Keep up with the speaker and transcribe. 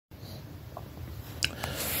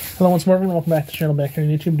Hello once more, everyone. Welcome back to the channel, back here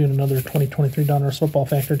on YouTube, doing another 2023 Donruss Football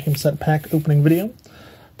Factory Team Set Pack opening video.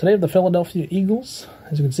 Today, the Philadelphia Eagles,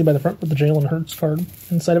 as you can see by the front, with the Jalen Hurts card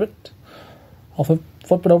inside of it. I'll flip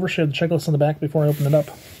it over, show you the checklist on the back before I open it up.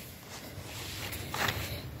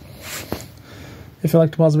 If you'd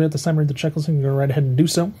like to pause the video at this time and read the checklist, you can go right ahead and do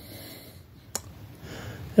so.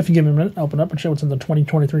 If you give me a minute, I'll open up and show what's in the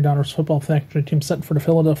 2023 Donruss Football Factory Team Set for the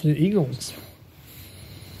Philadelphia Eagles.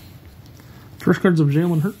 First cards of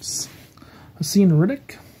Jalen Hurts, Hassan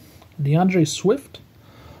Riddick, DeAndre Swift,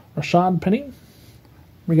 Rashad Penny.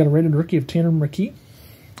 We got a rated rookie of Tanner McKee.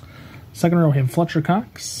 Second row, we have Fletcher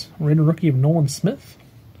Cox, rated rookie of Nolan Smith,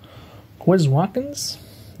 Quez Watkins,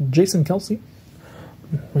 Jason Kelsey.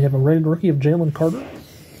 We have a rated rookie of Jalen Carter.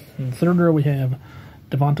 In the third row, we have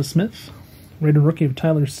Devonta Smith, rated rookie of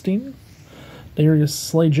Tyler Steen, Darius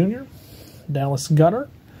Slay Jr., Dallas Goedert,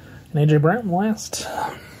 and A.J. Brown last.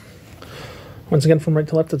 Once again, from right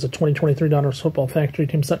to left, it's a 2023 Donruss Football Factory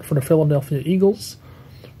Team Set for the Philadelphia Eagles.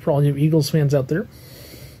 For all you Eagles fans out there,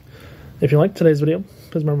 if you liked today's video,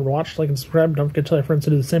 please remember to watch, like, and subscribe. Don't forget to tell your friends to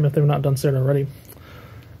do the same if they've not done so already.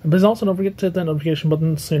 And please also don't forget to hit that notification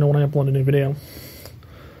button so you know when I upload a new video.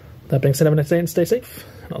 That being said, have a nice day and stay safe.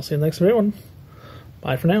 And I'll see you in the next video.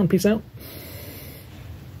 Bye for now and peace out.